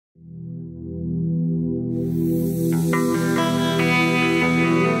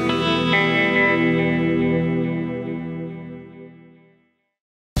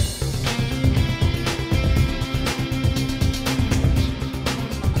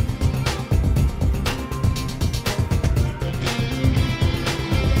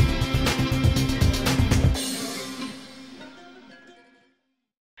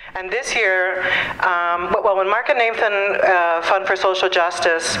And this year, well, when Markham Nathan Fund for Social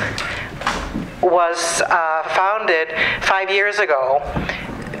Justice was founded 5 years ago,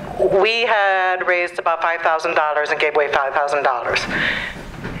 we had raised about $5,000 and gave away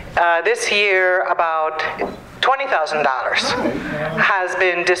 $5,000. This year, about $20,000 has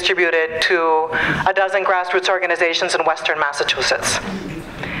been distributed to a dozen grassroots organizations in Western Massachusetts.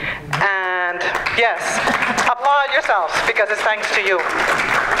 And yes, applaud yourselves, because it's thanks to you.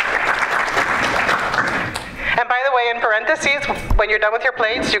 And by the way, in parentheses, when you're done with your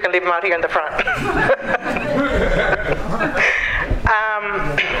plates, you can leave them out here in the front.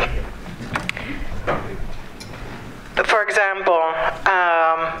 For example,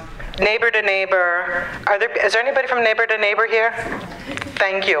 Neighbor to Neighbor. Is there anybody from Neighbor to Neighbor here?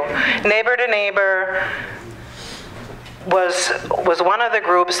 Thank you. Neighbor to Neighbor was one of the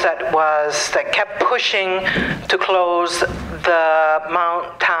groups that kept pushing to close the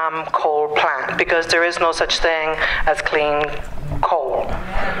Mount Tom coal plant, because there is no such thing as clean coal.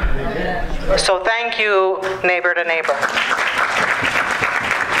 So thank you, Neighbor to Neighbor.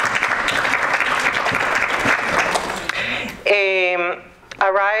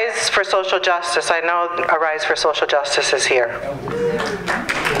 Arise for Social Justice. I know Arise for Social Justice is here.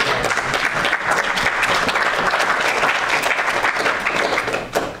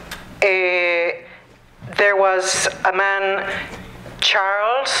 There was a man,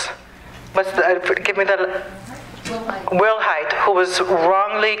 Charles, Wilhite, who was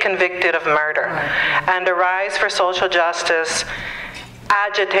wrongly convicted of murder. And Arise for Social Justice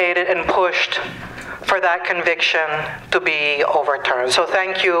agitated and pushed for that conviction to be overturned. So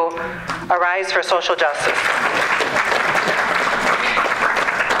thank you, Arise for Social Justice.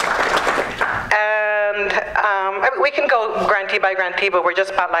 And we can go grantee by grantee, but we're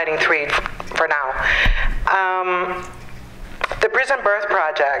just spotlighting 3 for now. The Prison Birth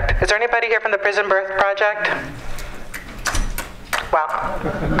Project. Is there anybody here from the Prison Birth Project? Well,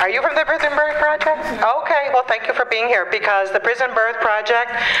 are you from the Prison Birth Project? Okay, well, thank you for being here, because the Prison Birth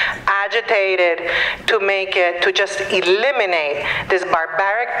Project agitated to just eliminate this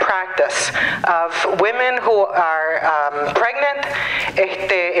barbaric practice of women who are pregnant,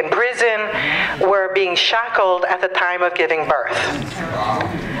 in prison, were being shackled at the time of giving birth.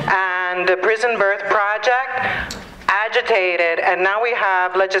 And the Prison Birth Project agitated, and now we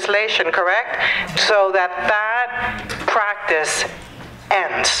have legislation, correct? So that practice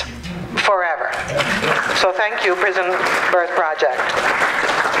ends forever. So thank you, Prison Birth Project.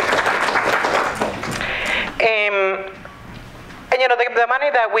 And you know, the money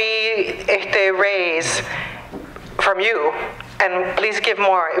that we raise from you, and please give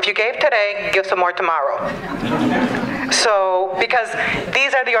more. If you gave today, give some more tomorrow. So, because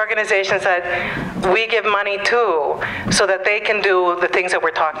these are the organizations that we give money to so that they can do the things that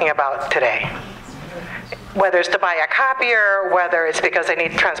we're talking about today. Whether it's to buy a copier, whether it's because they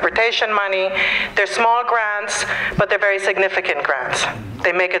need transportation money. They're small grants, but they're very significant grants.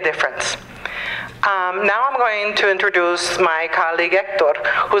 They make a difference. Now I'm going to introduce my colleague Hector,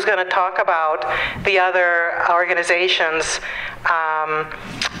 who's going to talk about the other organizations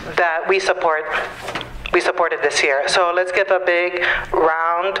that we supported this year. So let's give a big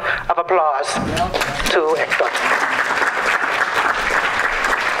round of applause to Hector.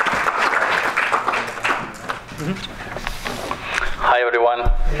 Hi everyone.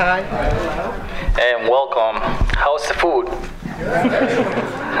 Hi. And welcome. How's the food?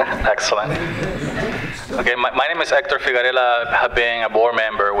 Excellent. Okay, my name is Hector Figarella. I have been a board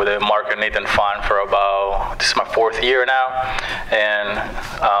member with the Markham Nathan Fund for this is my 4th year now, and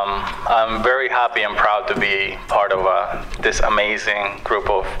I'm very happy and proud to be part of this amazing group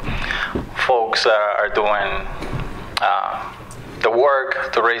of folks that are doing the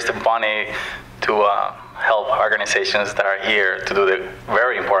work to raise the money to help organizations that are here to do the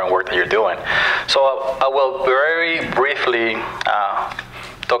very important work that you're doing. So I will very briefly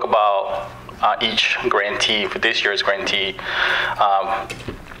talk about each grantee for this year's grantee.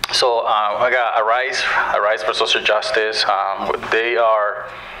 So I got Arise for Social Justice. They are,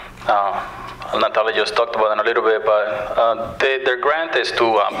 Natalia just talked about it a little bit, but their grant is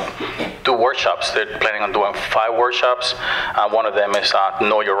to do workshops. They're planning on doing 5 workshops. One of them is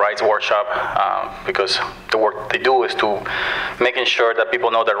Know Your Rights workshop, because the work they do is to making sure that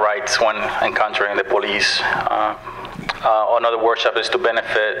people know their rights when encountering the police. Another workshop is to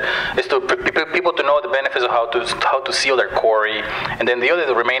people to know the benefits of how to seal their quarry, and then the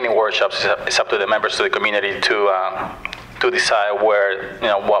remaining workshops is up to the members of the community to decide where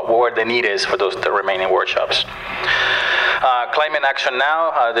the need is for the remaining workshops. Climate Action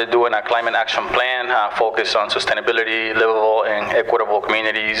Now, they're doing a climate action plan focused on sustainability, livable and equitable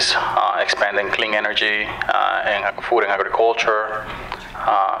communities, expanding clean energy and food and agriculture.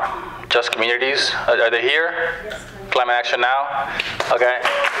 Just Communities, are they here? Yes. Climate Action Now? Okay.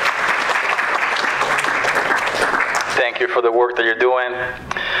 Thank you for the work that you're doing.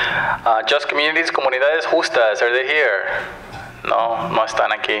 Just Communities, Comunidades Justas, are they here? No, no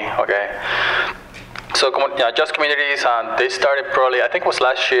están aquí, okay. So Just Communities, they started probably, I think it was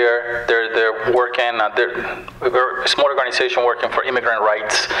last year. They're working, they're a small organization working for immigrant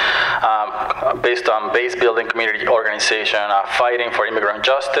rights, based on base building community organization, fighting for immigrant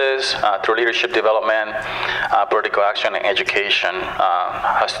justice through leadership development, political action, and education.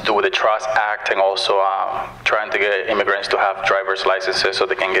 Has to do with the Trust Act and also trying to get immigrants to have driver's licenses so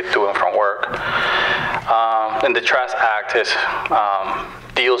they can get to and from work. And the Trust Act is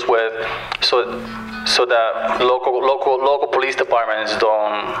deals with so that local police departments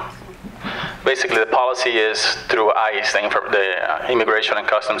don't. Basically, the policy is through ICE, the Immigration and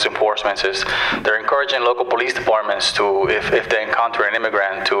Customs Enforcement, is they're encouraging local police departments to, if they encounter an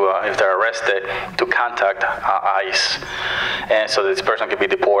immigrant, to if they're arrested, to contact ICE, and so this person can be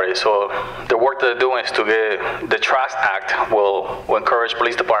deported. So the work they're doing is to get the Trust Act will encourage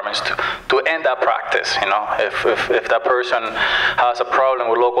police departments to end that practice. You know, if that person has a problem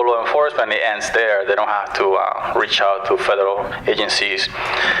with local law enforcement, it ends there. They don't have to reach out to federal agencies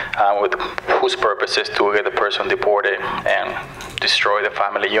with whose purpose is to get the person deported and destroy the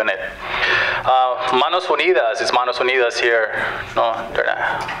family unit. Manos Unidas, is Manos Unidas here? No, they're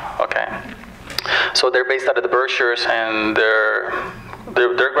not. Okay. So they're based out of the Berkshires, and their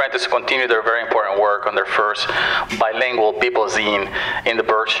grant is to continue their very important work on their first bilingual people zine in the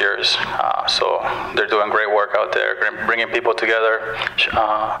Berkshires. So they're doing great work out there, bringing people together.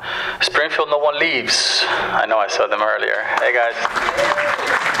 Springfield, no one leaves. I know I saw them earlier. Hey guys.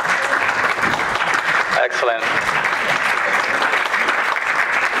 Excellent.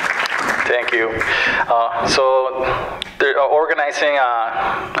 Thank you. So they're organizing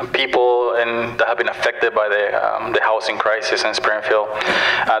people that have been affected by the housing crisis in Springfield.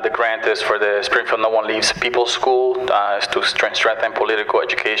 The grant is for the Springfield No One Leaves People's School, is to strengthen political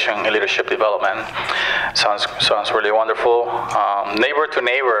education and leadership development. Sounds really wonderful. Neighbor to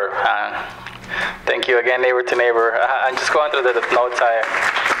Neighbor. Thank you again, Neighbor to Neighbor. I'm just going through the notes.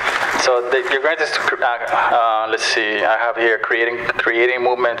 So your grant is to, let's see, I have here creating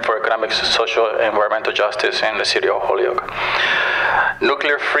movement for economic, social, and environmental justice in the city of Holyoke.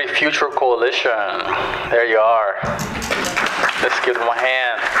 Nuclear Free Future Coalition. There you are. Let's give them a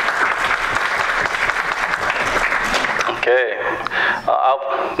hand. Okay,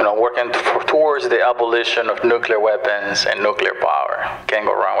 working towards the abolition of nuclear weapons and nuclear power. Can't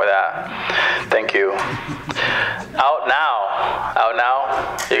go wrong with that. Thank you. Out now.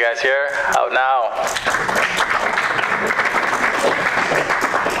 You guys here? Out now.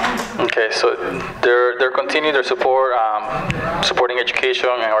 Okay, so they're continuing their support, supporting education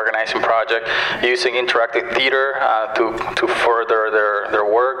and organizing project, using interactive theater to further their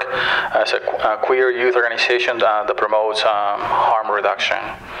work as a queer youth organization that promotes harm reduction.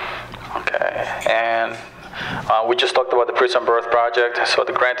 Okay, and we just talked about the Prison Birth Project, so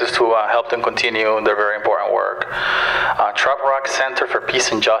the grant is to help them continue their very important work. Trop Rock Center for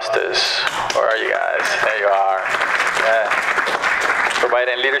Peace and Justice. Where are you guys? There you are. Yeah.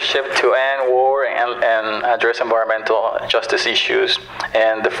 Providing leadership to end war and address environmental justice issues.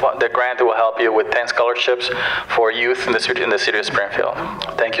 And the grant will help you with 10 scholarships for youth in the city of Springfield.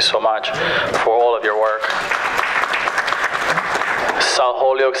 Thank you so much for all of your work. South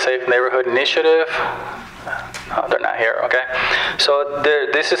Holyoke Safe Neighborhood Initiative. No, they're not here, okay. So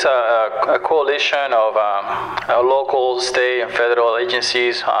this is a coalition of local, state, and federal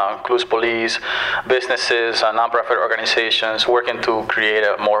agencies, includes police, businesses, nonprofit organizations, working to create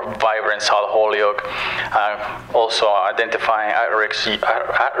a more vibrant South Holyoke. Also identifying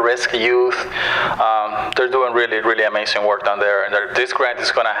at-risk youth. They're doing really, really amazing work down there. And this grant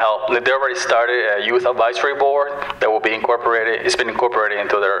is going to help. They already started a youth advisory board that will be incorporated. It's been incorporated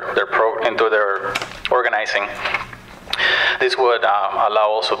into their organizing. This would allow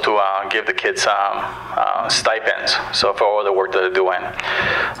also to give the kids stipends, so for all the work that they're doing.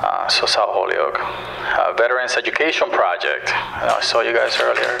 So South Holyoke. Veterans Education Project. I saw you guys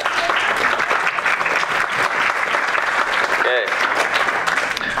earlier. Okay.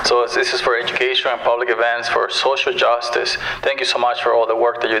 So this is for education and public events for social justice. Thank you so much for all the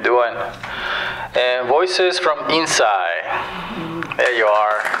work that you're doing. And Voices from Inside. There you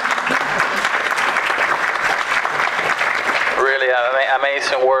are. really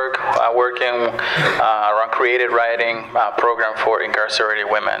amazing work working around creative writing program for incarcerated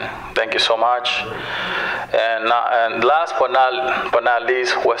women. Thank you so much. And last but not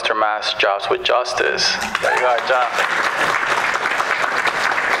least, Western Mass Jobs with Justice. There you are, John.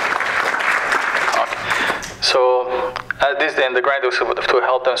 So this then the grant was to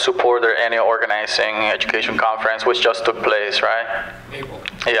help them support their annual organizing education conference, which just took place, right? April.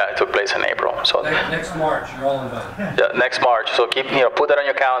 Yeah, it took place in April. So next March, you're all invited. yeah, next March. So keep put that on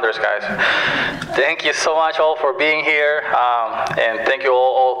your calendars, guys. Thank you so much all for being here, and thank you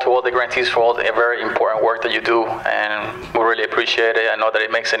all to all the grantees for all the very important work that you do, and we really appreciate it. I know that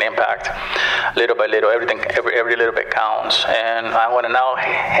it makes an impact, little by little. Every little bit counts. And I want to now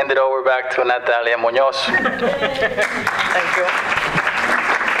hand it over back to Natalia Munoz. Thank you.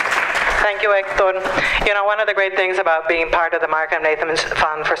 Thank you, Hector. You know, one of the great things about being part of the Markham Nathan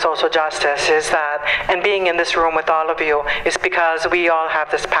Fund for Social Justice is that, and being in this room with all of you, is because we all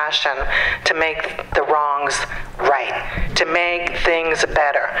have this passion to make the wrongs right, to make things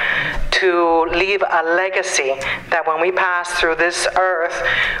better, to leave a legacy that when we pass through this earth,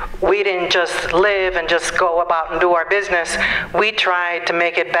 we didn't just live and just go about and do our business. We tried to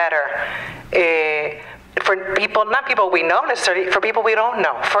make it better. For people, not people we know necessarily, for people we don't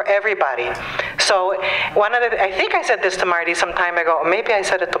know, for everybody. So I think I said this to Marty some time ago, or maybe I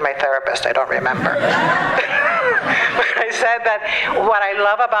said it to my therapist, I don't remember. But I said that what I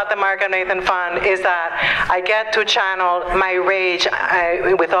love about the Markham Nathan Fund is that I get to channel my rage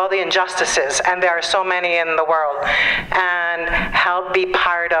with all the injustices, and there are so many in the world, and help be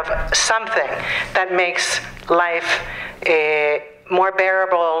part of something that makes life more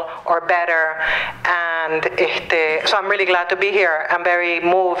bearable or better, and so I'm really glad to be here. I'm very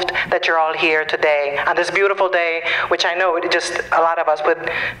moved that you're all here today on this beautiful day, which I know just a lot of us would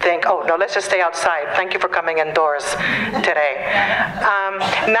think, oh no, let's just stay outside. Thank you for coming indoors today.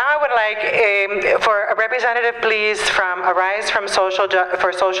 Now I would like for a representative, please, from Arise for Social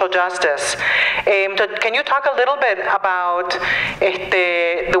Justice. Can you talk a little bit about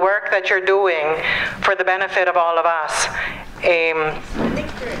the work that you're doing for the benefit of all of us?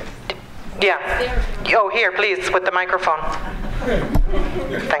 Yeah. Oh, here, please, with the microphone.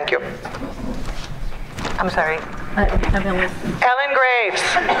 Thank you. I'm sorry. Ellen Graves.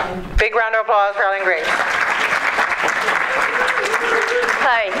 Big round of applause for Ellen Graves.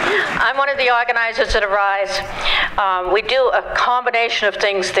 Hi, I'm one of the organizers at Arise. We do a combination of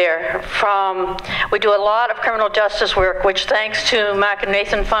things there. We do a lot of criminal justice work, which thanks to Markham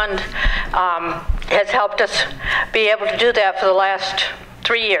Nathan Fund has helped us be able to do that for the last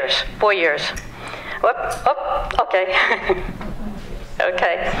 4 years. Okay.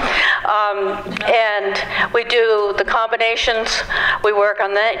 Okay. And we do the combinations. We work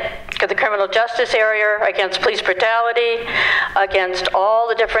on the criminal justice area, against police brutality, against all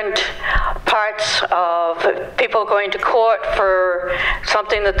the different parts of people going to court for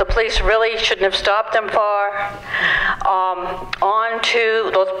something that the police really shouldn't have stopped them for. On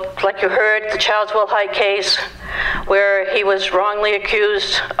to, like you heard, the Charles Wilhite case, where he was wrongly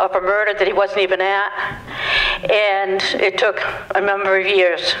accused of a murder that he wasn't even at. And it took a number of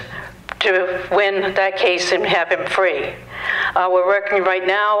years to win that case and have him free. We're working right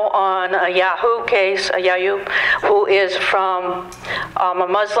now on a Yahoo case, who is from a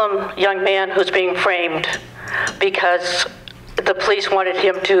Muslim young man who's being framed because the police wanted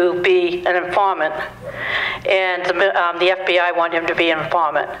him to be an informant, and the FBI wanted him to be an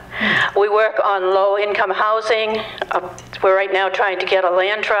informant. We work on low-income housing. We're right now trying to get a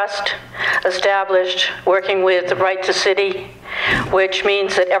land trust established, working with the right to city, which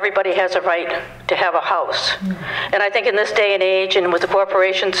means that everybody has a right to have a house. And I think in this day and age, and with the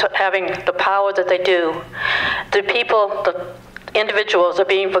corporations having the power that they do, the individuals are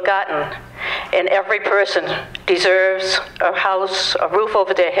being forgotten, and every person deserves a house, a roof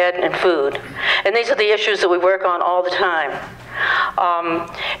over their head, and food. And these are the issues that we work on all the time.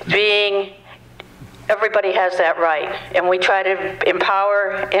 Everybody has that right, and we try to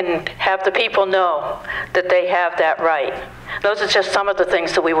empower and have the people know that they have that right. Those are just some of the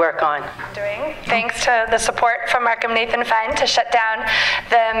things that we work on. Thanks to the support from Markham Nathan Fund to shut down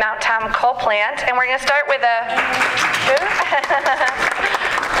the Mount Tom coal plant. And we're going to start with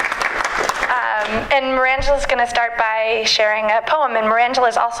and Marangela's going to start by sharing a poem. And Marangela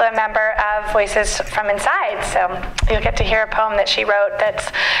is also a member of Voices from Inside, so you'll get to hear a poem that she wrote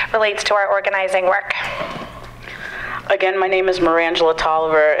that relates to our organizing work. Again, my name is Marangela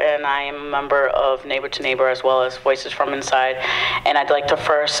Tolliver, and I am a member of Neighbor to Neighbor as well as Voices from Inside. And I'd like to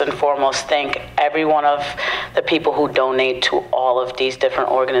first and foremost thank every one of the people who donate to all of these different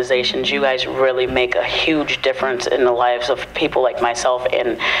organizations. You guys really make a huge difference in the lives of people like myself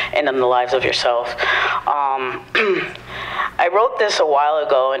and in the lives of yourself. I wrote this a while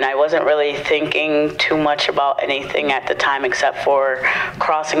ago, and I wasn't really thinking too much about anything at the time except for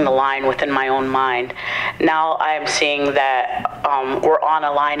crossing the line within my own mind. Now I am seeing that we're on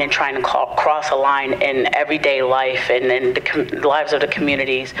a line and trying to cross a line in everyday life and in the lives of the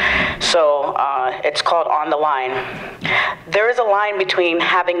communities. So it's called On the Line. There is a line between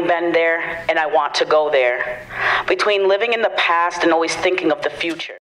having been there and I want to go there, between living in the past and always thinking of the future.